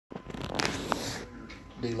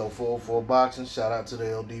D-Lo 404 Boxing. Shout out to the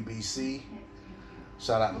LDBC.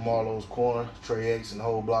 Shout out to Marlo's Corner, Trey X, and the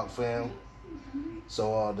whole Block fam.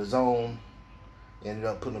 So the Zone ended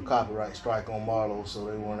up putting a copyright strike on Marlo, so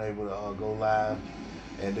they weren't able to go live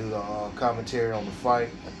and do the commentary on the fight.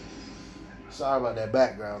 Sorry about that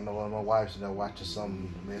background, though. My wife's in there watching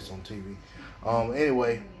some mess on TV.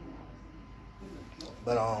 Anyway,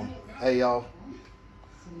 but hey y'all,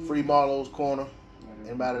 free Marlo's Corner.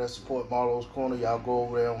 Anybody that support Marlo's Corner, y'all go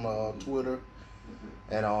over there on Twitter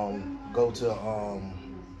and go to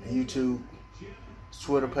YouTube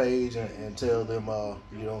Twitter page and tell them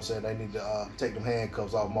you know what I'm saying, they need to take them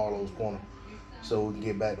handcuffs off Marlo's Corner so we can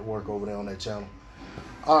get back to work over there on that channel.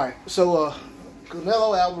 All right, so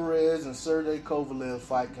Canelo Alvarez and Sergey Kovalev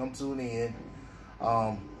fight come to an end.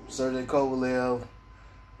 Sergey Kovalev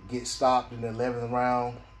gets stopped in the 11th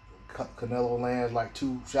round. Canelo lands like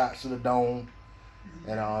 2 shots to the dome,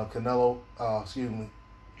 and Canelo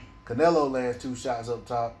lands 2 shots up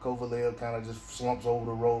top. Kovalev kind of just slumps over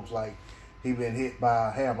the ropes like he been hit by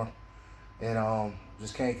a hammer, and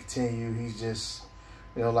just can't continue. He's just,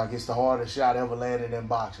 you know, like it's the hardest shot ever landed in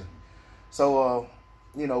boxing. So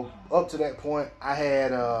you know, up to that point, I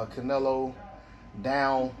had Canelo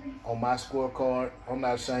down on my scorecard. I'm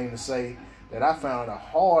not ashamed to say that I found a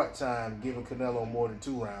hard time giving Canelo more than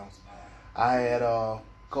 2 rounds. I had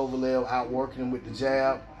Kovalev outworking him with the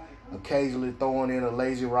jab, occasionally throwing in a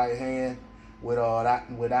lazy right hand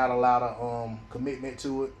without a lot of commitment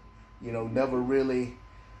to it. You know, never really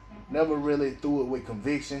threw it with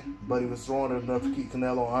conviction, but he was throwing it enough to keep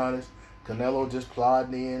Canelo honest. Canelo just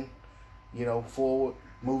plodding in, you know, forward,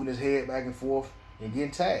 moving his head back and forth and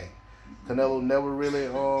getting tagged. Canelo never really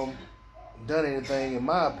done anything, in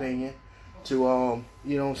my opinion, to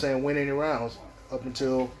you know what I'm saying, win any rounds up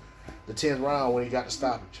until the 10th round when he got the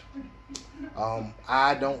stoppage.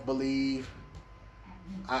 I don't believe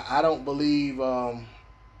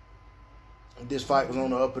this fight was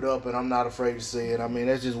on the up and up, and I'm not afraid to say it. I mean,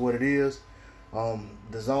 that's just what it is.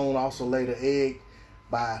 The Zone also laid an egg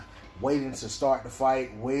by waiting to start the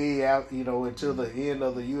fight way out, you know, until the end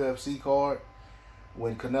of the UFC card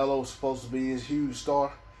when Canelo's supposed to be his huge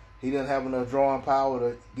star. He didn't have enough drawing power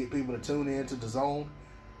to get people to tune in to the Zone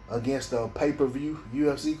against a pay-per-view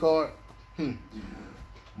UFC card.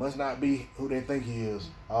 Must not be who they think he is.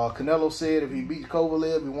 Canelo said if he beats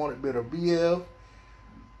Kovalev, he wanted better BF.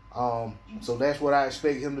 So that's what I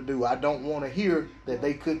expect him to do. I don't want to hear that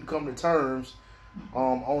they couldn't come to terms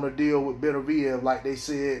on a deal with Beterbiev like they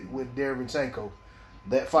said with Derevyanchenko.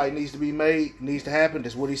 That fight needs to be made, needs to happen.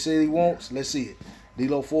 That's what he said he wants. Let's see it.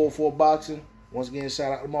 D-Lo 404 Boxing. Once again,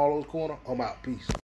 shout out to Marlo's Corner. I'm out. Peace.